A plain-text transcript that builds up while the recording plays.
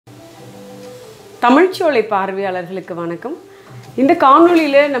தமிழ்ச்சோலை பார்வையாளர்களுக்கு வணக்கம். இந்த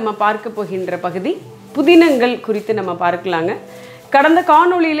காணொளியில நம்ம பார்க்க போகின்ற பகுதி புதினங்கள் குறித்து நம்ம பார்க்கலாங்க. கடந்த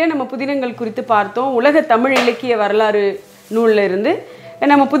காணொளியில நம்ம புதினங்கள் குறித்து பார்த்தோம். உலக தமிழ் இலக்கிய வரலாறு நூல்ல இருந்து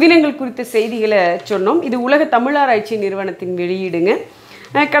நம்ம புதினங்கள் குறித்த செய்திகளை சொன்னோம். இது உலக தமிழாராய்ச்சி நிறுவனத்தின் வெளியீடுங்க.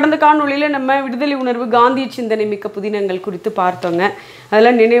 கடந்த காணொளியில் நம்ம விடுதலை உணர்வு காந்திய சிந்தனை மிக்க புதினங்கள் குறித்து பார்த்தோங்க.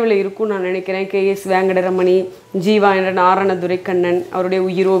 அதெல்லாம் நினைவில் இருக்கும்னு நான் நினைக்கிறேன். KS வெங்கடரமணி, ஜீவா என்ற நாரணதுரைக்கண்ணன் அவருடைய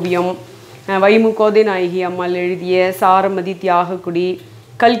உயிரோவியம், வை.மு.கோதை நாயகி அம்மாள் எழுதிய சாரமதி தியாகக்குடி,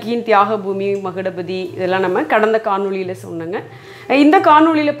 கல்கியின் தியாக பூமி மகுடபதி, இதெல்லாம் நம்ம கடந்த காணொளியில் சொன்னோங்க. இந்த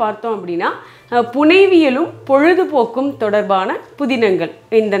காணொளியில் பார்த்தோம் அப்படின்னா புனைவியலும் பொழுதுபோக்கும் தொடர்பான புதினங்கள்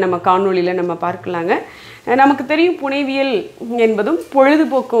இந்த நம்ம காணொளியில் நம்ம பார்க்கலாங்க. நமக்கு தெரியும் புனைவியல் என்பதும்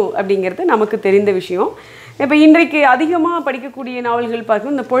பொழுதுபோக்கு அப்படிங்கிறது நமக்கு தெரிந்த விஷயம். இப்போ இன்றைக்கு அதிகமாக படிக்கக்கூடிய நாவல்கள்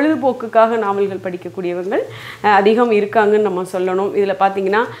பார்க்கணும். இந்த பொழுதுபோக்குக்காக நாவல்கள் படிக்கக்கூடியவர்கள் அதிகம் இருக்காங்கன்னு நம்ம சொல்லணும். இதில்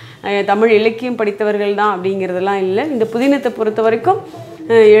பார்த்திங்கன்னா தமிழ் இலக்கியம் படித்தவர்கள் தான் அப்படிங்கிறதெல்லாம் இல்லை. இந்த புதினத்தை பொறுத்த வரைக்கும்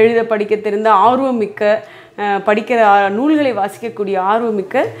எழுத படிக்க தெரிந்த ஆர்வமிக்க, படிக்கிற நூல்களை வாசிக்கக்கூடிய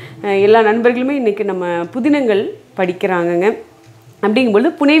ஆர்வமிக்க எல்லா நண்பர்களுமே இன்றைக்கி நம்ம புதினங்கள் படிக்கிறாங்கங்க. அப்படிங்கும்போது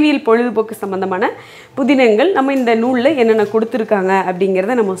புனைவியல் பொழுதுபோக்கு சம்மந்தமான புதினங்கள் நம்ம இந்த நூலில் என்னென்ன கொடுத்துருக்காங்க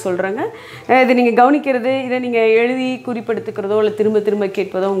அப்படிங்கிறத நம்ம சொல்கிறோங்க. இதை நீங்கள் கவனிக்கிறது, இதை நீங்கள் எழுதி குறிப்பெடுத்துக்கிறதோ இல்லை திரும்ப திரும்ப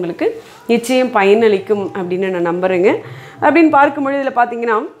கேட்பதோ உங்களுக்கு நிச்சயம் பயனளிக்கும் அப்படின்னு நான் நம்புகிறேங்க. அப்படின்னு பார்க்கும்பொழுது இதில்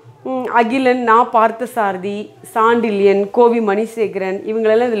பார்த்தீங்கன்னா அகிலன், நா. பார்த்தசாரதி, சாண்டில்யன், கோவி மணிசேகரன்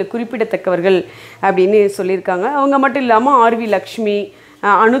இவங்களெல்லாம் இதில் குறிப்பிடத்தக்கவர்கள் அப்படின்னு சொல்லியிருக்காங்க. அவங்க மட்டும் இல்லாமல் RV லக்ஷ்மி,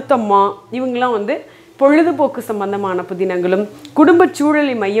 அனுத்தம்மா இவங்கெல்லாம் வந்து பொழுதுபோக்கு சம்பந்தமான புதினங்களும் குடும்ப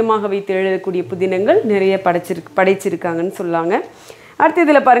சூழலை மையமாக வைத்து எழுதக்கூடிய புதினங்கள் நிறைய படைச்சிருக்காங்கன்னு சொல்லாங்க. அடுத்து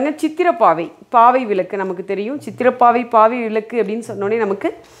இதில் பாருங்கள், சித்திரப்பாவை, பாவை விளக்கு. நமக்கு தெரியும் சித்திரப்பாவை, பாவை விளக்கு அப்படின்னு சொன்னோடனே நமக்கு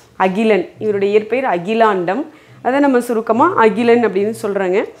அகிலன், இவருடைய இயற்பெயர் அகிலாண்டம், அதை நம்ம சுருக்கமாக அகிலன் அப்படின்னு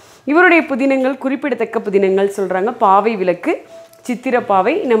சொல்கிறாங்க. இவருடைய புதினங்கள் குறிப்பிடத்தக்க புதினங்கள் சொல்கிறாங்க. பாவை விளக்கு,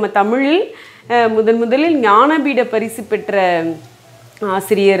 சித்திரப்பாவை. நம்ம தமிழில் முதலில் ஞானபீட பரிசு பெற்ற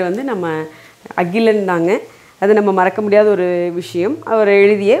ஆசிரியர் வந்து நம்ம அகிலன் தாங்க. அது நம்ம மறக்க முடியாத ஒரு விஷயம். அவர்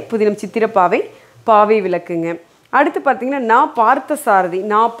எழுதிய புதினம் சித்திரப்பாவை, பாவை விளக்குங்க. அடுத்து பார்த்திங்கன்னா நா. பார்த்தசாரதி,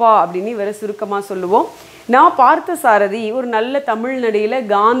 நாப்பா அப்படின்னு இவரை சுருக்கமாக சொல்லுவோம். நா. பார்த்தசாரதி ஒரு நல்ல தமிழ் நடையில்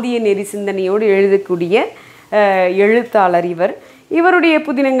காந்திய நெறி சிந்தனையோடு எழுதக்கூடிய எழுத்தாளர். இவருடைய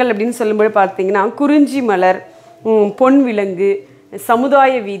புதினங்கள் அப்படின்னு சொல்லும்போது பார்த்திங்கன்னா குறிஞ்சி மலர், பொன் விலங்கு,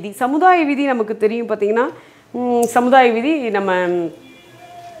 சமுதாய வீதி. சமுதாய வீதி நமக்கு தெரியும். பார்த்திங்கன்னா சமுதாய வீதி நம்ம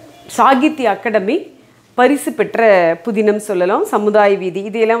சாகித்ய அகாடமி பரிசு பெற்ற புதினம் சொல்லலாம். சமுதாய வீதி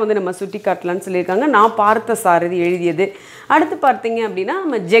இதையெல்லாம் வந்து நம்ம சுட்டி காட்டலான்னு சொல்லியிருக்காங்க. நா. பார்த்தசாரதி எழுதியது. அடுத்து பார்த்தீங்க அப்படின்னா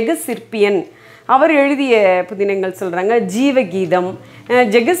நம்ம ஜெகசிற்பியன் அவர் எழுதிய புதினங்கள் சொல்கிறாங்க. ஜீவகீதம்.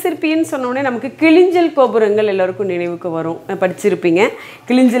 ஜெகசிற்பியன் சொன்னோடனே நமக்கு கிளிஞ்சல் கோபுரங்கள் எல்லோருக்கும் நினைவுக்கு வரும், படிச்சிருப்பீங்க.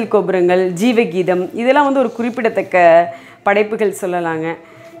 கிளிஞ்சல் கோபுரங்கள், ஜீவகீதம் இதெல்லாம் வந்து ஒரு குறிப்பிடத்தக்க படைப்புகள் சொல்லலாங்க.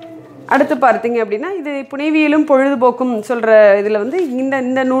 அடுத்து பார்த்திங்க அப்படின்னா இது புனைவியலும் பொழுதுபோக்கும் சொல்கிற இதில் வந்து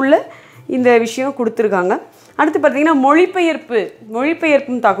இந்த நூலில் இந்த விஷயம் கொடுத்துருக்காங்க. அடுத்து பார்த்திங்கன்னா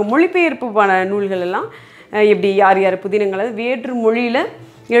மொழிபெயர்ப்பும் தாக்கும். மொழிபெயர்ப்புமான நூல்கள் எல்லாம் எப்படி யார் யார் புதினங்கள், அது வேற்று மொழியில்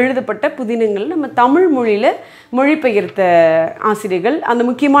எழுதப்பட்ட புதினங்கள் நம்ம தமிழ் மொழியில் மொழிபெயர்த்த ஆசிரியர்கள் அந்த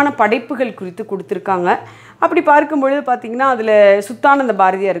முக்கியமான படைப்புகள் குறித்து கொடுத்துருக்காங்க. அப்படி பார்க்கும்பொழுது பார்த்திங்கன்னா அதில் சுத்தானந்த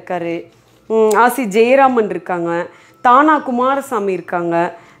பாரதியார் இருக்கார், ஆசி ஜெயராமன் இருக்காங்க, தானா குமாரசாமி இருக்காங்க,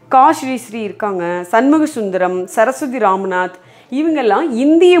 ஸ்ரீ இருக்காங்க, சண்முக சுந்தரம், சரஸ்வதி ராமநாத் இவங்கெல்லாம்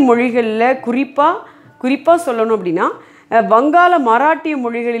இந்திய மொழிகளில் குறிப்பாக சொல்லணும் அப்படின்னா வங்காள மராட்டிய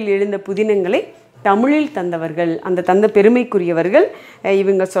மொழிகளில் எழுந்த புதினங்களை தமிழில் தந்தவர்கள், அந்த தந்த பெருமைக்குரியவர்கள்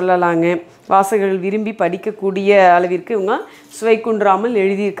இவங்க சொல்லலாங்க. வாசகர்கள் விரும்பி படிக்கக்கூடிய அளவிற்கு இவங்க சுவை குன்றாமல்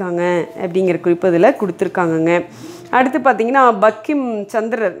எழுதியிருக்காங்க அப்படிங்கிற குறிப்பு இதில் கொடுத்துருக்காங்கங்க. அடுத்து பார்த்திங்கன்னா பக்கிம்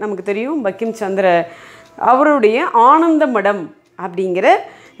சந்திரர், நமக்கு தெரியும் பக்கிம் சந்திரர், அவருடைய ஆனந்த மடம் அப்படிங்கிற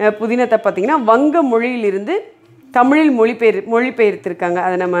புதினத்தை பார்த்திங்கன்னா வங்க மொழியிலிருந்து தமிழில் மொழிபெயர்த்திருக்காங்க.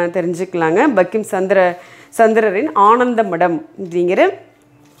 அதை நம்ம தெரிஞ்சுக்கலாங்க. பக்கிம் சந்திரரின் ஆனந்த மடம் அப்படிங்கிற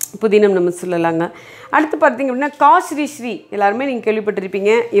புதினம் நம்ம சொல்லலாங்க. அடுத்து பார்த்திங்க அப்படின்னா ஸ்ரீ எல்லாருமே நீங்கள்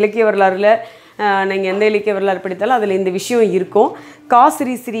கேள்விப்பட்டிருப்பீங்க. இலக்கிய வரலாறுல நீங்கள் எந்த இலக்கிய வரலாறு படித்தாலும் அதில் இந்த விஷயம் இருக்கும்.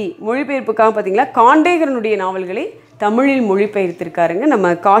 ஸ்ரீ மொழிபெயர்ப்புக்காக பார்த்திங்களா காண்டேகரனுடைய நாவல்களை தமிழில் மொழிபெயர்த்திருக்காருங்க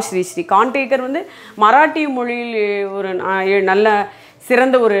நம்ம ஸ்ரீ. காண்டேகர் வந்து மராட்டிய மொழியில் ஒரு நல்ல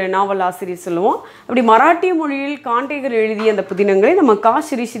சிறந்த ஒரு நாவல் ஆசிரியர் சொல்லுவோம். அப்படி மராட்டிய மொழியில் காண்டேகர் எழுதிய அந்த புதினங்களை நம்ம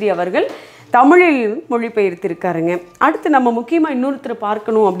ஸ்ரீ அவர்கள் தமிழில் மொழிபெயர்த்திருக்காருங்க. அடுத்து நம்ம முக்கியமாக இன்னொருத்தர்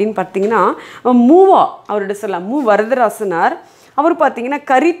பார்க்கணும் அப்படின்னு பார்த்திங்கன்னா மூவா அவர்கிட்ட சொல்லலாம். வரதராசனார் அவர் பார்த்திங்கன்னா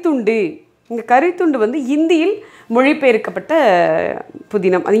கரித்துண்டு, இந்த கரித்துண்டு வந்து ஹிந்தியில் மொழிபெயர்க்கப்பட்ட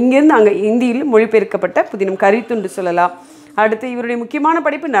புதினம். அது இங்கேருந்து அங்கே ஹிந்தியில் மொழிபெயர்க்கப்பட்ட புதினம் கரித்துண்டு சொல்லலாம். அடுத்து இவருடைய முக்கியமான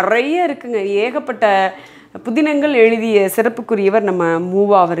படைப்பு நிறைய இருக்குங்க. ஏகப்பட்ட புதினங்கள் எழுதிய சிறப்புக்குரியவர் நம்ம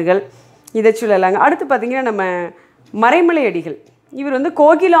மூவா அவர்கள். இதை சொல்லலாங்க. அடுத்து பார்த்திங்கன்னா நம்ம மறைமலை அடிகள். இவர் வந்து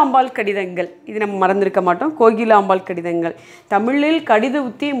கோகிலாம்பாள் கடிதங்கள், இது நம்ம மறந்துருக்க மாட்டோம். கோகிலாம்பாள் கடிதங்கள் தமிழில் கடித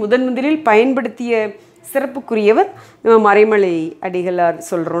உத்தியை முதலில் பயன்படுத்திய சிறப்புக்குரியவர் நம்ம மறைமலை அடிகளார்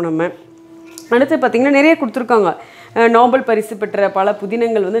சொல்கிறோம் நம்ம. அடுத்து பார்த்திங்கன்னா நிறைய கொடுத்துருக்காங்க. நோபல் பரிசு பெற்ற பல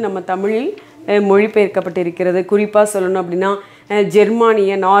புதினங்கள் வந்து நம்ம தமிழில் மொழிபெயர்க்கப்பட்டிருக்கிறது. குறிப்பாக சொல்லணும் அப்படின்னா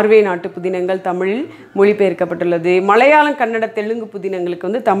ஜெர்மானிய நார்வே நாட்டு புதினங்கள் தமிழில் மொழிபெயர்க்கப்பட்டுள்ளது. மலையாளம் கன்னட தெலுங்கு புதினங்களுக்கு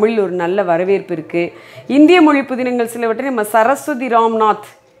வந்து தமிழில் ஒரு நல்ல வரவேற்பு இருக்குது. இந்திய மொழி புதினங்கள் சிலவற்றை நம்ம சரஸ்வதி ராம்நாத்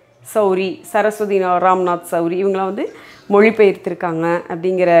சௌரி இவங்களாம் வந்து மொழிபெயர்த்திருக்காங்க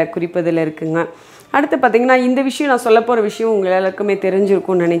அப்படிங்கிற குறிப்பதில் இருக்குங்க. அடுத்து பார்த்திங்கன்னா இந்த விஷயம் நான் சொல்ல போகிற விஷயம் உங்கள் எல்லாருக்குமே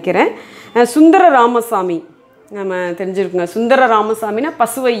தெரிஞ்சிருக்கும்னு நினைக்கிறேன். சுந்தர ராமசாமி நம்ம தெரிஞ்சிருக்குங்க. சுந்தர ராமசாமினா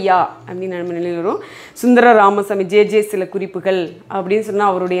பசுவையா அப்படின்னு நம்ம நினைவு வரும். சுந்தர ராமசாமி சில குறிப்புகள் அப்படின்னு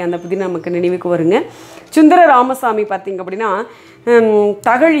சொன்னால் அவருடைய அந்த புதினம் நமக்கு நினைவுக்கு வருங்க. சுந்தர ராமசாமி பார்த்திங்க அப்படின்னா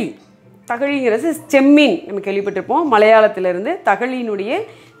தகழிங்கிறது செம்மீன் நம்ம கேள்விப்பட்டிருப்போம். மலையாளத்திலிருந்து தகழியினுடைய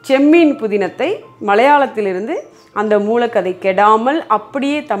செம்மீன் புதினத்தை மலையாளத்திலிருந்து அந்த மூலக்கதை கெடாமல்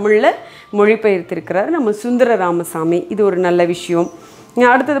அப்படியே தமிழில் மொழிபெயர்த்திருக்கிறார் நம்ம சுந்தர ராமசாமி. இது ஒரு நல்ல விஷயம்.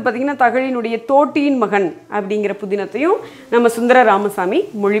 அடுத்தது பார்த்திங்கன்னா தகழியினுடைய தோட்டியின் மகன் அப்படிங்கிற புதினத்தையும் நம்ம சுந்தர ராமசாமி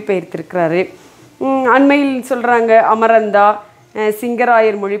மொழிபெயர்த்திருக்கிறாரு. அண்மையில் சொல்கிறாங்க அமரந்தா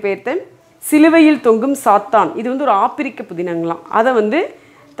சிங்கராயர் மொழிபெயர்த்த சிலுவையில் தொங்கும் சாத்தான், இது வந்து ஒரு ஆப்பிரிக்க புதினங்களாம். அதை வந்து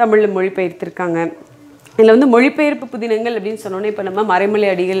தமிழில் மொழிபெயர்த்திருக்காங்க. இதில் வந்து மொழிபெயர்ப்பு புதினங்கள் அப்படின்னு சொன்னோன்னே இப்போ நம்ம மறைமலை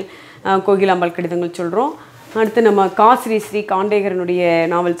அடிகள் கோகிலாம்பாள் கடிதங்கள் சொல்கிறோம். அடுத்து நம்ம ஸ்ரீ காண்டேகரனுடைய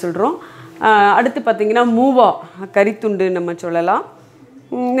நாவல் சொல்கிறோம். அடுத்து பார்த்திங்கன்னா மூவா கரித்துண்டு நம்ம சொல்லலாம்.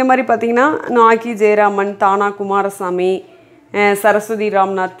 இந்த மாதிரி பார்த்திங்கன்னா நாக்கி ஜெயராமன், தானா குமாரசாமி, சரஸ்வதி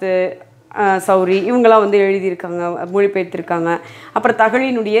ராம்நாத் சௌரி இவங்களாம் வந்து எழுதியிருக்காங்க, மொழிபெயர்த்திருக்காங்க. அப்புறம்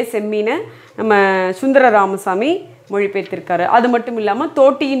தகழியினுடைய செம்மீனை நம்ம சுந்தர ராமசாமி மொழிபெயர்த்திருக்காரு. அது மட்டும் இல்லாமல்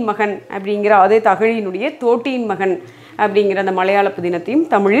தோட்டியின் மகன் அப்படிங்கிற அதே தகழியினுடைய தோட்டியின் மகன் அப்படிங்கிற அந்த மலையாள புதினத்தையும்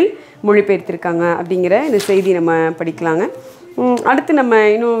தமிழில் மொழிபெயர்த்திருக்காங்க அப்படிங்கிற இந்த செய்தி நம்ம படிக்கலாங்க. அடுத்து நம்ம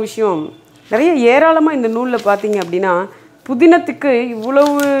இன்னும் விஷயம் நிறைய ஏராளமாக இந்த நூலில் பார்த்திங்க அப்படின்னா புதினத்துக்கு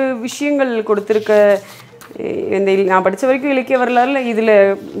இவ்வளவு விஷயங்கள் கொடுத்துருக்க. இந்த நான் படித்த வரைக்கும் இலக்கிய வரலாறுல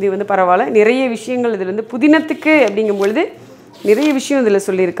இது வந்து பரவாயில்ல. நிறைய விஷயங்கள் இதில் வந்து புதினத்துக்கு அப்படிங்கும் பொழுது நிறைய விஷயம் இதில்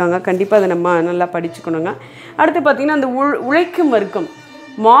சொல்லியிருக்காங்க. கண்டிப்பாக அதை நம்ம நல்லா படிச்சுக்கணுங்க. அடுத்து பார்த்திங்கன்னா அந்த உழைக்கும் வர்க்கம்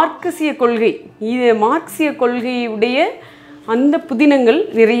மார்க்சிய கொள்கை, இது மார்க்சிய கொள்கையுடைய அந்த புதினங்கள்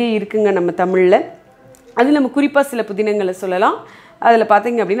நிறைய இருக்குங்க நம்ம தமிழில். அதில் நம்ம குறிப்பாக சில புதினங்களை சொல்லலாம். அதில்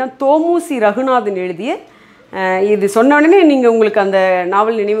பார்த்திங்க அப்படின்னா தோமுசி ரகுநாதன் எழுதிய, இது சொன்ன உடனே நீங்கள் உங்களுக்கு அந்த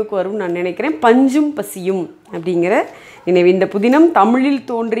நாவல் நினைவுக்கு வரும்னு நான் நினைக்கிறேன், பஞ்சும் பசியும் அப்படிங்கிற நினைவு. இந்த புதினம் தமிழில்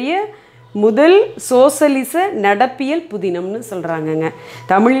தோன்றிய முதல் சோசலிச நடப்பியல் புதினம்னு சொல்கிறாங்கங்க.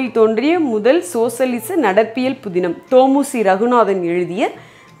 தமிழில் தோன்றிய முதல் சோசலிச நடப்பியல் புதினம் தோமுசி ரகுநாதன் எழுதிய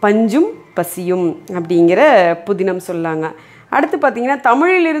பஞ்சும் பசியும் அப்படிங்கிற புதினம் சொல்லாங்க. அடுத்து பார்த்திங்கன்னா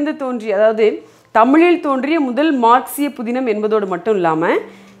தமிழிலிருந்து தோன்றிய, அதாவது தமிழில் தோன்றிய முதல் மார்க்சிய புதினம் என்பதோடு மட்டும் இல்லாமல்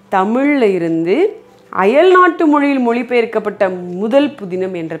தமிழில் இருந்து அயல் நாட்டு மொழியில் மொழிபெயர்க்கப்பட்ட முதல்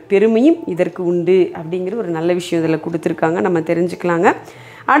புதினம் என்ற பெருமையும் இதற்கு உண்டு அப்படிங்கிற ஒரு நல்ல விஷயம் இதில் கொடுத்துருக்காங்க, நம்ம தெரிஞ்சுக்கலாங்க.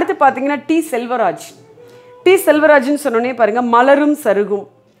 அடுத்து பார்த்திங்கன்னா டி செல்வராஜ்னு சொன்னோன்னே பாருங்கள் மலரும் சருகும்,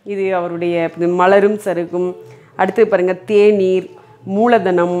 இது அவருடைய மலரும் சருகும். அடுத்து பாருங்கள் தேநீர்,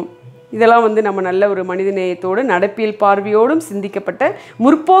 மூலதனம், இதெல்லாம் வந்து நம்ம நல்ல ஒரு மனிதநேயத்தோடு நடப்பியல் பார்வையோடும் சிந்திக்கப்பட்ட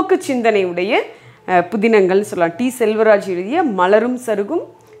முற்போக்கு சிந்தனையுடைய புதினங்கள்னு சொல்லலாம். டி செல்வராஜ் எழுதிய மலரும் சருகும்,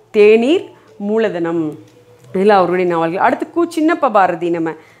 தேநீர், மூலதனம், இதில் அவருடைய நாவல்கள். அடுத்து சின்னப்ப பாரதி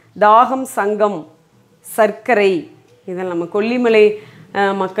நம்ம தாகம், சங்கம், சர்க்கரை, இதெல்லாம் நம்ம கொல்லிமலை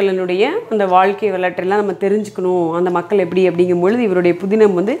மக்களினுடைய அந்த வாழ்க்கை வரலாற்றெல்லாம் நம்ம தெரிஞ்சுக்கணும், அந்த மக்கள் எப்படி அப்படிங்கும் பொழுது இவருடைய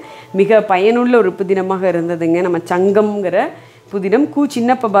புதினம் வந்து மிக பயனுள்ள ஒரு புதினமாக இருந்ததுங்க. நம்ம சங்கம்ங்கிற புதினம்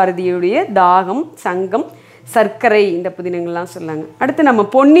சின்னப்ப பாரதியுடைய தாகம், சங்கம், சர்க்கரை, இந்த புதினங்கள்லாம் சொல்லாங்க. அடுத்து நம்ம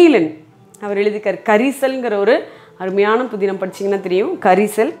பொன்னீலன் அவர் எழுதிக்கார் கரிசல்ங்கிற ஒரு அருமையான புதினம், படிச்சிங்கன்னா தெரியும்.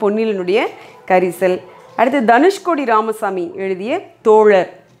 கரிசல், பொன்னீலனுடைய கரிசல். அடுத்து தனுஷ்கோடி ராமசாமி எழுதிய தோழர்,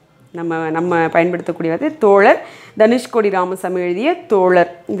 நம்ம பயன்படுத்தக்கூடியது தோழர். தனுஷ்கோடி ராமசாமி எழுதிய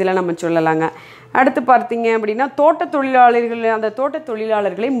தோழர், இதெல்லாம் நம்ம சொல்லலாங்க. அடுத்து பார்த்தீங்க அப்படின்னா அந்த தோட்ட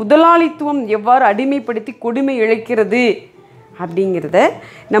தொழிலாளர்களை முதலாளித்துவம் எவ்வாறு அடிமைப்படுத்தி கொடுமை இழைக்கிறது அப்படிங்கிறத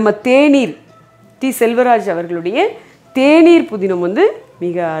நம்ம தேநீர், டி செல்வராஜ் அவர்களுடைய தேநீர் புதினம் வந்து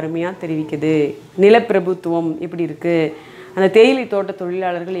மிக அருமையாக தெரிவிக்குது. நிலப்பிரபுத்துவம் எப்படி இருக்குது, அந்த தேயிலை தோட்ட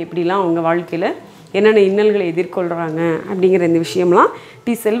தொழிலாளர்கள் எப்படிலாம் அவங்க வாழ்க்கையில் என்னென்ன இன்னல்களை எதிர்கொள்கிறாங்க அப்படிங்கிற இந்த விஷயம்லாம்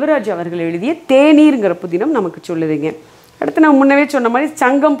டி செல்வராஜ் அவர்கள் எழுதிய தேநீருங்கிற புதினம் நமக்கு சொல்லுதுங்க. அடுத்து நான் முன்னவே சொன்ன மாதிரி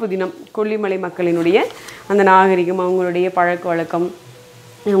சங்கம் புதினம், கொல்லிமலை மக்களினுடைய அந்த நாகரிகம், அவங்களுடைய பழக்க வழக்கம்,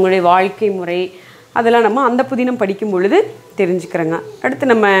 அவங்களுடைய வாழ்க்கை முறை, அதெல்லாம் நம்ம அந்த புதினம் படிக்கும் பொழுது தெரிஞ்சுக்கிறோங்க. அடுத்து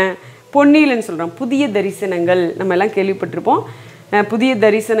நம்ம பொன்னியிலன்னு சொல்கிறோம், புதிய தரிசனங்கள், நம்ம எல்லாம் கேள்விப்பட்டிருப்போம். புதிய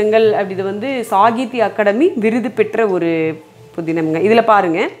தரிசனங்கள் அப்படி இது வந்து சாகித்ய அகாடமி விருது பெற்ற ஒரு புதினம்ங்க. இதில்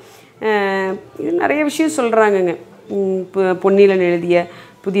பாருங்கள், இது நிறைய விஷயம் சொல்கிறாங்கங்க. பொன்னியிலன் எழுதிய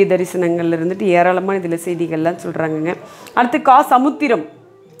புதிய தரிசனங்கள்ல இருந்துட்டு ஏராளமான இதில் செய்திகள்லாம் சொல்கிறாங்கங்க. அடுத்து சமுத்திரம்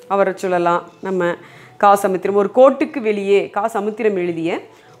அவரை சொல்லலாம். நம்ம சமுத்திரம், ஒரு கோட்டுக்கு வெளியே, சமுத்திரம் எழுதிய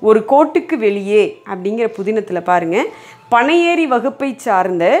ஒரு கோட்டுக்கு வெளியே அப்படிங்கிற புதினத்தில் பாருங்கள், பனையேறி வகுப்பை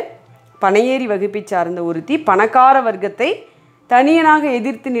சார்ந்த ஒருத்தி பணக்கார வர்க்கத்தை தனியனாக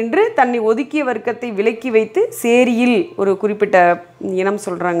எதிர்த்து நின்று தன்னை ஒதுக்கிய வர்க்கத்தை விலக்கி வைத்து சேரியில் ஒரு குறிப்பிட்ட இனம்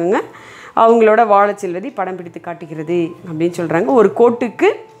சொல்கிறாங்கங்க, அவங்களோட வாழ செல்வதை படம் பிடித்து காட்டுகிறது அப்படின்னு சொல்கிறாங்க. ஒரு கோட்டுக்கு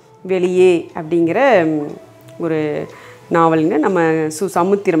வெளியே அப்படிங்கிற ஒரு நாவலுங்க. நம்ம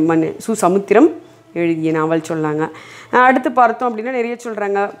சமுத்திரம் எழுதிய நாவல் சொன்னாங்க. அடுத்து பார்த்தோம் அப்படின்னா நிறைய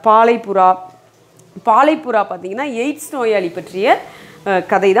சொல்கிறாங்க. பாலைப்புறா பார்த்திங்கன்னா எய்ட்ஸ் நோயாளி பற்றிய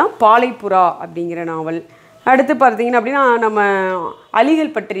கதை தான் பாலைப்புறா அப்படிங்கிற நாவல். அடுத்து பார்த்திங்கன்னா அப்படின்னா நம்ம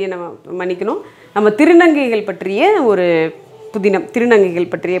அலிகள் பற்றிய நம்ம திருநங்கைகள் பற்றிய ஒரு புதினம்,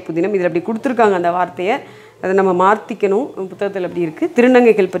 இதில் அப்படி கொடுத்துருக்காங்க அந்த வார்த்தையை, அதை நம்ம மாற்றிக்கணும். புத்தகத்தில் அப்படி இருக்குது.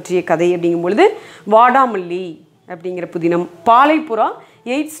 திருநங்கைகள் பற்றிய கதை அப்படிங்கும்பொழுது வாடாமல்லி அப்படிங்கிற புதினம். பாலைப்புறா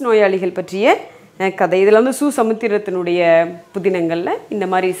எய்ட்ஸ் நோயாளிகள் பற்றிய கதை. இதில் வந்து சமுத்திரத்தினுடைய புதினங்களில் இந்த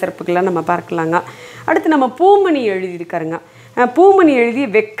மாதிரி சிறப்புகள்லாம் நம்ம பார்க்கலாங்க. அடுத்து நம்ம பூமணி எழுதியிருக்காருங்க. பூமணி எழுதிய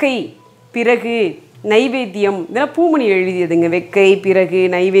வெக்கை, பிறகு, நைவேத்தியம், இதெல்லாம் பூமணி எழுதியதுங்க. வெக்கை, பிறகு,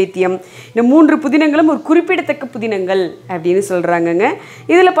 நைவேத்தியம், இந்த 3 புதினங்களும் ஒரு குறிப்பிடத்தக்க புதினங்கள் அப்படின்னு சொல்கிறாங்கங்க.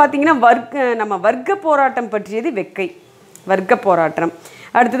 இதில் பார்த்திங்கன்னா நம்ம வர்க்க போராட்டம் பற்றியது வெக்கை, வர்க்க போராட்டம்.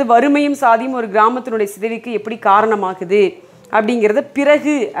 அடுத்தது வறுமையும் சாதியும் ஒரு கிராமத்தினுடைய சிதைவுக்கு எப்படி காரணமாகுது அப்படிங்கிறத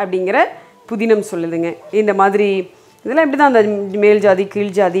பிறகு அப்படிங்கிற புதினம் சொல்லுதுங்க. இந்த மாதிரி இதெல்லாம் எப்படி தான் அந்த மேல் ஜாதி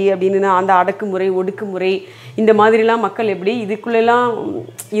கீழ் ஜாதி அப்படின்னு அந்த அடக்குமுறை ஒடுக்குமுறை இந்த மாதிரிலாம் மக்கள் எப்படி இதுக்குள்ளெல்லாம்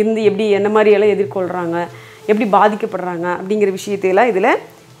இருந்து எப்படி என்ன மாதிரியெல்லாம் எதிர்கொள்கிறாங்க, எப்படி பாதிக்கப்படுறாங்க அப்படிங்கிற விஷயத்தையெல்லாம் இதில்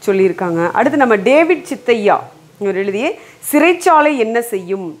சொல்லியிருக்காங்க. அடுத்து நம்ம டேவிட் ச்சித்தையா இவர் எழுதிய சிறைச்சாலை என்ன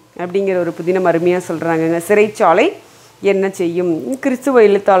செய்யும் அப்படிங்கிற ஒரு புதினம் அருமையாக சொல்கிறாங்கங்க. சிறைச்சாலை என்ன செய்யும். கிறிஸ்துவ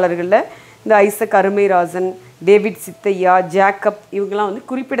எழுத்தாளர்களில் இந்த ஐசக் அருமைராசன், டேவிட் ச்சித்தையா, ஜேக்கப் இவங்கெல்லாம் வந்து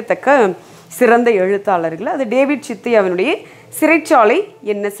குறிப்பிடத்தக்க சிறந்த எழுத்தாளர்கள். அது டேவிட் ச்சித்தையாவினுடைய சிறைச்சாலை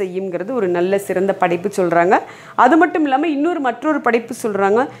என்ன செய்யுங்கிறது ஒரு நல்ல சிறந்த படைப்பு சொல்கிறாங்க. அது மட்டும் இல்லாமல் மற்றொரு படைப்பு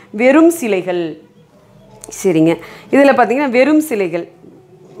சொல்கிறாங்க, வெறும் சிலைகள். சரிங்க, இதில் பார்த்திங்கன்னா வெறும் சிலைகள்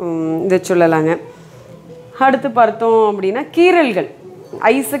இதை சொல்லலாங்க. அடுத்து பார்த்தோம் அப்படின்னா கீறல்கள்,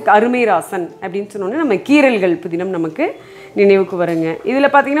 ஐசக் அருமைராசன் அப்படின்னு சொன்னோன்னே நம்ம கீறல்கள் புதினம் நமக்கு நினைவுக்கு வருங்க.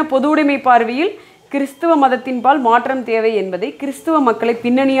 இதில் பார்த்திங்கன்னா பொது உடைமை பார்வையில் கிறிஸ்துவ மதத்தின்பால் மாற்றம் தேவை என்பதை கிறிஸ்துவ மக்களை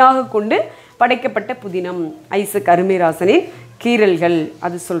பின்னணியாக கொண்டு படைக்கப்பட்ட புதினம் ஐசக் அருமைராசனின் கீறல்கள்,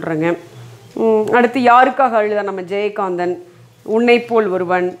 அது சொல்கிறேங்க. அடுத்து யாருக்காக அழுதா நம்ம ஜெயகாந்தன், உன்னை போல்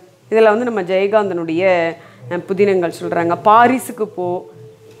ஒருவன், இதில் வந்து நம்ம ஜெயகாந்தனுடைய புதினங்கள் சொல்கிறாங்க. பாரிஸுக்கு போ,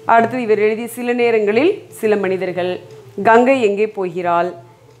 அடுத்து இவர் எழுதிய சில நேரங்களில் சில மனிதர்கள், கங்கை எங்கே போகிறாள்,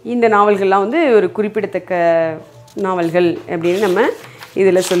 இந்த நாவல்கள்லாம் வந்து ஒரு குறிப்பிடத்தக்க நாவல்கள் அப்படின்னு நம்ம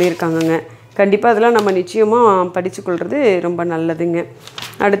இதில் சொல்லியிருக்காங்கங்க. கண்டிப்பாக அதெல்லாம் நம்ம நிச்சயமாக படித்துக்கொள்கிறது ரொம்ப நல்லதுங்க.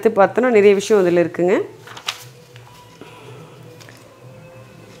 அடுத்து பார்த்தோன்னா நிறைய விஷயம் அதில் இருக்குங்க.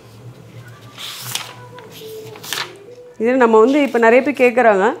 இதில் நம்ம வந்து இப்போ நிறைய பேர்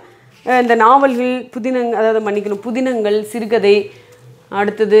கேட்குறாங்க, இந்த நாவல்கள் புதினங்கள், சிறுகதை,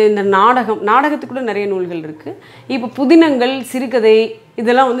 அடுத்தது இந்த நாடகத்துக்கு கூட நிறைய நூல்கள் இருக்குது. இப்போ புதினங்கள், சிறுகதை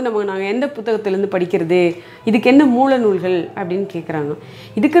இதெல்லாம் வந்து நாங்கள் எந்த புத்தகத்திலேருந்து படிக்கிறது, இதுக்கு என்ன மூல நூல்கள் அப்படின்னு கேட்குறாங்க.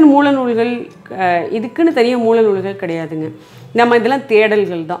 இதுக்குன்னு தனியாக மூல நூல்கள் கிடையாதுங்க. நம்ம இதெல்லாம்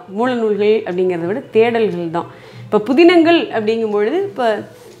தேடல்கள் தான். மூல நூல்கள் அப்படிங்கிறத விட தேடல்கள் தான். இப்போ புதினங்கள் அப்படிங்கும்பொழுது இப்போ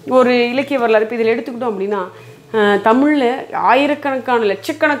ஒரு இலக்கிய வரலாறு இப்போ இதில் எடுத்துக்கிட்டோம் அப்படின்னா தமிழில் ஆயிரக்கணக்கான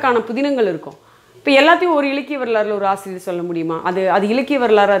லட்சக்கணக்கான புதினங்கள் இருக்கும். இப்போ எல்லாத்தையும் ஒரு இலக்கிய வரலாறில் ஒரு ஆசிரியர் சொல்ல முடியுமா? அது இலக்கிய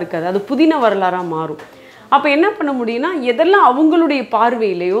வரலாறாக இருக்காது, அது புதின வரலாறாக மாறும். அப்போ என்ன பண்ண முடியும்னா எதெல்லாம் அவங்களுடைய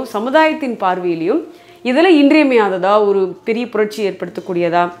பார்வையிலையோ சமுதாயத்தின் பார்வையிலையும் இதெல்லாம் இன்றியமையாததா, ஒரு பெரிய புரட்சி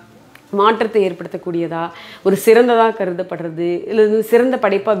ஏற்படுத்தக்கூடியதா, மாற்றத்தை ஏற்படுத்தக்கூடியதா, ஒரு சிறந்ததாக கருதப்படுறது, இல்லை சிறந்த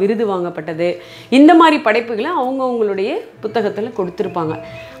படைப்பாக விருது வாங்கப்பட்டது, இந்த மாதிரி படைப்புகளை அவங்கவுங்களுடைய புத்தகத்தில் கொடுத்துருப்பாங்க.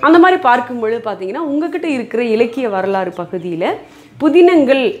 அந்த மாதிரி பார்க்கும்பொழுது பார்த்திங்கன்னா உங்ககிட்ட இருக்கிற இலக்கிய வரலாறு பகுதியில்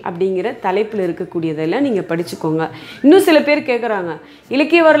புதினங்கள் அப்படிங்கிற தலைப்பில் இருக்கக்கூடியதெல்லாம் நீங்கள் படிச்சுக்கோங்க. இன்னும் சில பேர் கேட்குறாங்க,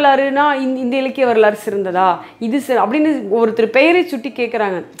 இலக்கிய வரலாறுனா இந்த இலக்கிய வரலாறு சிறந்ததா, இது அப்படின்னு ஒருத்தர் பெயரை சுட்டி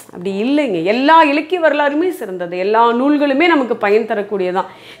கேட்குறாங்க. அப்படி இல்லைங்க, எல்லா இலக்கிய வரலாறுமே சிறந்தது, எல்லா நூல்களுமே நமக்கு பயன்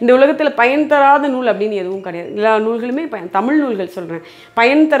தரக்கூடியதான். இந்த உலகத்தில் புத்தகத்தில் பயன் தராத நூல் அப்படின்னு எதுவும் கிடையாது. எல்லா நூல்களுமே தமிழ் நூல்கள் சொல்கிறேன்,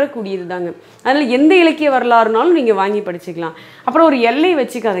 பயன் தரக்கூடியது தாங்க. அதனால் எந்த இலக்கிய வரலாறுனாலும் நீங்கள் வாங்கி படிச்சுக்கலாம். அப்புறம் ஒரு எல்லை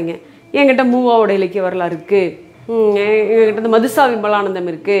வச்சுக்காதீங்க. என்கிட்ட மூவாவோட இலக்கிய வரலாறு இருக்குது, எங்ககிட்ட இந்த மதுசா விமலானந்தம்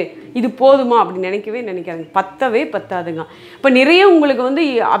இருக்குது, இது போதுமா அப்படின்னு நினைக்காதுங்க. பத்தவே பத்தாதுங்க. இப்போ நிறைய உங்களுக்கு வந்து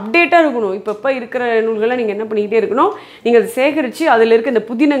அப்டேட்டாக இருக்கணும். இப்போ இருக்கிற நூல்களை நீங்கள் என்ன பண்ணிக்கிட்டே இருக்கணும், நீங்கள் அதை சேகரித்து அதில் இருக்க இந்த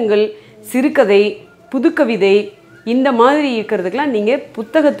புதினங்கள், சிறுகதை, புதுக்கவிதை இந்த மாதிரி இருக்கிறதுக்கெலாம் நீங்கள்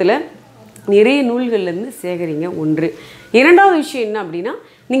புத்தகத்தில் நிறைய நூல்கள்லேருந்து சேகரிங்க. ஒன்று. இரண்டாவது விஷயம் என்ன அப்படின்னா,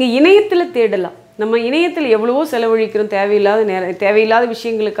 நீங்கள் இணையத்தில் தேடலாம். நம்ம இணையத்தில் எவ்வளவோ செலவழிக்கிறோம், தேவையில்லாத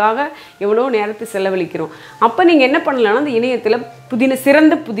விஷயங்களுக்காக எவ்வளோ நேரத்தை செலவழிக்கிறோம். அப்போ நீங்கள் என்ன பண்ணலாம்னா, அந்த இணையத்தில்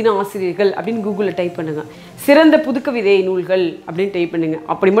சிறந்த புதின ஆசிரியர்கள் அப்படின்னு கூகுளில் டைப் பண்ணுங்கள், சிறந்த புதுக்கவிதை நூல்கள் அப்படின்னு டைப் பண்ணுங்கள்.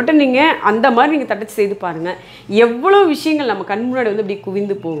 அப்படி மட்டும் நீங்கள் அந்த மாதிரி நீங்கள் தட்டச்சு செய்து பாருங்கள். எவ்வளோ விஷயங்கள் நம்ம கண் முன்னாடி வந்து அப்படி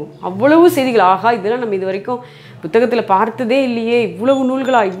குவிந்து போகும். அவ்வளவு செய்திகள், ஆகா இதெல்லாம் நம்ம இது வரைக்கும் புத்தகத்தில் பார்த்ததே இல்லையே, இவ்வளவு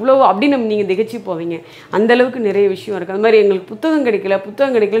நூல்களா, இவ்வளவு அப்படின்னு நீங்கள் திகச்சு போவீங்க. அந்தளவுக்கு நிறைய விஷயம் இருக்குது. அது மாதிரி எங்களுக்கு புத்தகம்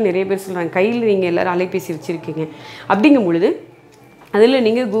கிடைக்கல நிறைய பேர் சொல்கிறாங்க. கையில் நீங்கள் எல்லோரும் அலைபேசி வச்சுருக்கீங்க. அப்படிங்கும் பொழுது அதில்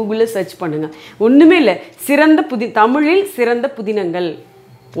நீங்கள் கூகுளில் சர்ச் பண்ணுங்கள். ஒன்றுமே இல்லை, தமிழில் சிறந்த புதினங்கள்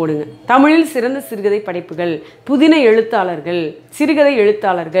போடுங்க, தமிழில் சிறந்த சிறுகதை படைப்புகள், புதின எழுத்தாளர்கள், சிறுகதை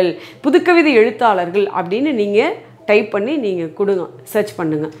எழுத்தாளர்கள், புதுக்கவிதை எழுத்தாளர்கள் அப்படின்னு நீங்கள் டைப் பண்ணி நீங்கள் கொடுங்க, சர்ச்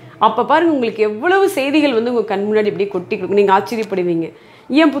பண்ணுங்கள். அப்போ பாருங்கள் உங்களுக்கு எவ்வளவு செய்திகள் வந்து உங்கள் கண் முன்னாடி இப்படி கொட்டி கொடுக்கும். நீங்கள் ஆச்சரியப்படுவீங்க,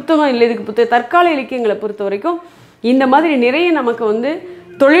 ஏன் புத்தகம் இல்லை இதுக்கு. தற்கால இலக்கியங்களை பொறுத்த வரைக்கும் இந்த மாதிரி நிறைய நமக்கு வந்து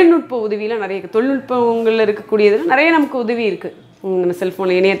தொழில்நுட்ப உதவியெலாம் நிறைய இருக்குது. தொழில்நுட்பங்களில் இருக்கக்கூடியதில் நிறைய நமக்கு உதவி இருக்குது. நம்ம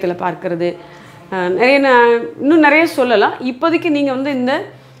செல்ஃபோனில் இணையத்தில் பார்க்கறது இன்னும் நிறைய சொல்லலாம். இப்போதைக்கு நீங்கள் வந்து இந்த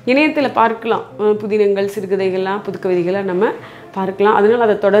இணையத்தில் பார்க்கலாம், புதினங்கள், சிறுகதைகள்லாம், புதுக்கவிதைகள்லாம் நம்ம பார்க்கலாம். அதனால்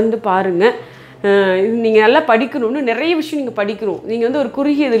அதை தொடர்ந்து பாருங்கள். இது நீங்கள் நல்லா படிக்கணும்னு நிறைய விஷயம் நீங்கள் படிக்கணும். நீங்கள் வந்து ஒரு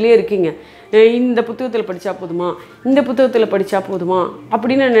குறுகிய இதிலே இருக்கீங்க, இந்த புத்தகத்தில் படித்தா போதுமா, இந்த புத்தகத்தில் படித்தா போதுமா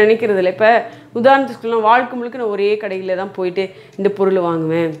அப்படின்னு நான் நினைக்கிறதில்ல. இப்போ உதாரணத்துக்கு சொல்லலாம், வாழ்க்கை முழுக்க நான் ஒரே கடையில் தான் போயிட்டு இந்த பொருள்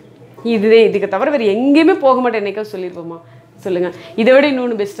வாங்குவேன், இதுக்கு தவிர வேறு எங்கேயுமே போக மாட்டேன். என்னைக்காவது சொல்லியிருப்போமா சொல்லுங்கள்? இதை விட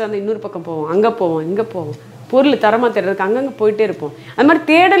இன்னொன்று பெஸ்ட்டாக இருந்தால் இன்னொரு பக்கம் போவோம், அங்கே போவோம், இங்கே போவோம், பொருள் தரமாக தேடுறதுக்கு அங்கங்கே போயிட்டே இருப்போம். அது மாதிரி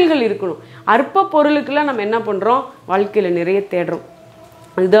தேடல்கள் இருக்கணும். அற்ப பொருளுக்கெல்லாம் நம்ம என்ன பண்ணுறோம், வாழ்க்கையில் நிறைய தேடுறோம்.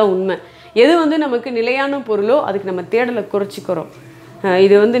 அதுதான் உண்மை. எது வந்து நமக்கு நிலையான பொருளோ அதுக்கு நம்ம தேடலை குறைச்சிக்கிறோம்.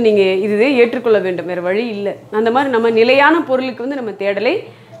 இது வந்து நீங்கள் இதுவே ஏற்றுக்கொள்ள வேண்டும், வேறு வழி இல்லை. அந்த மாதிரி நம்ம நிலையான பொருளுக்கு வந்து நம்ம தேடலை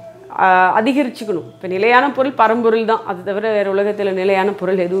அதிகரிச்சுக்கணும். இப்போ நிலையான பொருள் பரம்பொருள் தான், அது தவிர வேறு உலகத்தில் நிலையான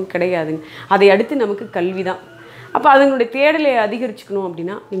பொருள் எதுவும் கிடையாதுங்க. அதை அடுத்து நமக்கு கல்வி தான். அப்போ அதனுடைய தேடலை அதிகரிச்சுக்கணும்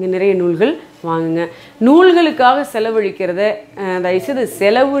அப்படின்னா நீங்கள் நிறைய நூல்கள் வாங்குங்க. நூல்களுக்காக செலவழிக்கிறத தயவுசெய்து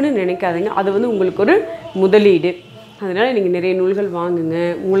செலவுன்னு நினைக்காதீங்க. அது வந்து உங்களுக்கு ஒரு முதலீடு. அதனால் நீங்கள் நிறைய நூல்கள் வாங்குங்க,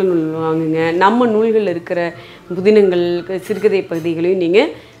 மூல நூல் வாங்குங்க. நம்ம நூல்களில் இருக்கிற புதினங்கள், சிறுகதை பகுதிகளையும்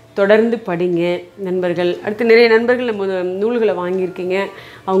நீங்கள் தொடர்ந்து படிங்க நண்பர்கள். அடுத்து நிறைய நண்பர்கள் நம்ம நூல்களை வாங்கியிருக்கீங்க,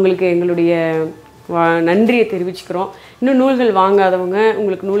 அவங்களுக்கு எங்களுடைய நன்றியை தெரிவிச்சுக்கிறோம். இன்னும் நூல்கள் வாங்காதவங்க,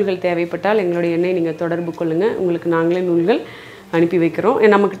 உங்களுக்கு நூல்கள் தேவைப்பட்டால் எங்களுடைய எண்ணை நீங்கள் தொடர்பு கொள்ளுங்கள். உங்களுக்கு நாங்களே நூல்கள் அனுப்பி வைக்கிறோம்,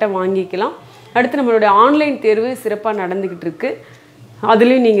 நம்மக்கிட்ட வாங்கிக்கலாம். அடுத்து நம்மளுடைய ஆன்லைன் தேர்வு சிறப்பாக நடந்துக்கிட்டு இருக்குது.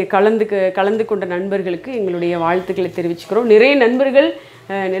 அதுலேயும் நீங்கள் கலந்து கொண்ட நண்பர்களுக்கு எங்களுடைய வாழ்த்துக்களை தெரிவிச்சுக்கிறோம். நிறைய நண்பர்கள்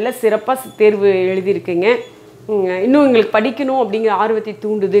நல்லா சிறப்பாக தேர்வு எழுதியிருக்கீங்க. இன்னும் எங்களுக்கு படிக்கணும் அப்படிங்கிற ஆர்வத்தை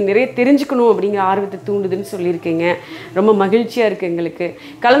தூண்டுது, நிறைய தெரிஞ்சுக்கணும் அப்படிங்கிற ஆர்வத்தை தூண்டுதுன்னு சொல்லியிருக்கீங்க. ரொம்ப மகிழ்ச்சியாக இருக்குது எங்களுக்கு.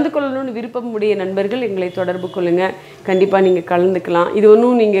 கலந்து கொள்ளணும்னு விருப்பமுடைய நண்பர்கள் எங்களை தொடர்பு கொள்ளுங்கள். கண்டிப்பாக நீங்கள் கலந்துக்கலாம். இது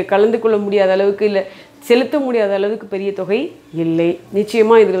ஒன்றும் நீங்கள் கலந்து கொள்ள முடியாத அளவுக்கு இல்லை, செலுத்த முடியாத அளவுக்கு பெரிய தொகை இல்லை.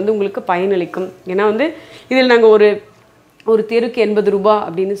 நிச்சயமாக இதில் வந்து உங்களுக்கு பயனளிக்கும். ஏன்னா வந்து இதில் நாங்கள் ஒரு தேர்வுக்கு 80 ரூபா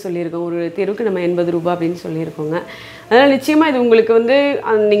அப்படின்னு சொல்லியிருக்கோம். ஒரு தேர்வுக்கு நம்ம 80 ரூபா அப்படின்னு சொல்லியிருக்கோங்க. அதனால் நிச்சயமாக இது உங்களுக்கு வந்து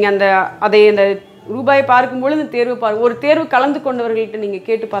நீங்கள் அந்த ரூபாயை பார்க்கும்போது இந்த தேர்வு ஒரு தேர்வு கலந்து கொண்டவர்கள்ட்ட நீங்கள்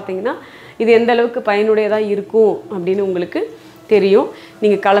கேட்டு பார்த்தீங்கன்னா இது எந்த அளவுக்கு பயனுடையதாக இருக்கும் அப்படின்னு உங்களுக்கு தெரியும்.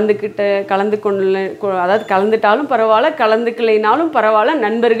 நீங்கள் அதாவது கலந்துட்டாலும் பரவாயில்ல, கலந்துக்கலைனாலும் பரவாயில்ல,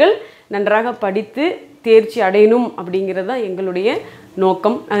 நண்பர்கள் நன்றாக படித்து தேர்ச்சி அடையணும் அப்படிங்கிறது தான் எங்களுடைய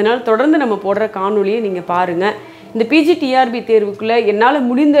நோக்கம். அதனால் தொடர்ந்து நம்ம போடுற காணொலியை நீங்கள் பாருங்கள். இந்த பிஜிடிஆர்பி தேர்வுக்குள்ளே என்னால்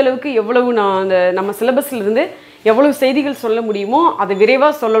முடிந்த அளவுக்கு எவ்வளவு நான் நம்ம சிலபஸ்லேருந்து எவ்வளவு செய்திகள் சொல்ல முடியுமோ அதை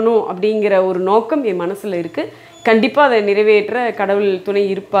விரைவாக சொல்லணும் அப்படிங்கிற ஒரு நோக்கம் என் மனசில் இருக்குது. கண்டிப்பாக அதை நிறைவேற்ற கடவுள் துணை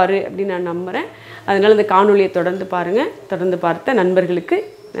இருப்பார் அப்படின்னு நான் நம்புகிறேன். அதனால் இந்த காணொலியை தொடர்ந்து பாருங்கள். தொடர்ந்து பார்த்த நண்பர்களுக்கு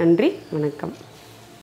நன்றி, வணக்கம்.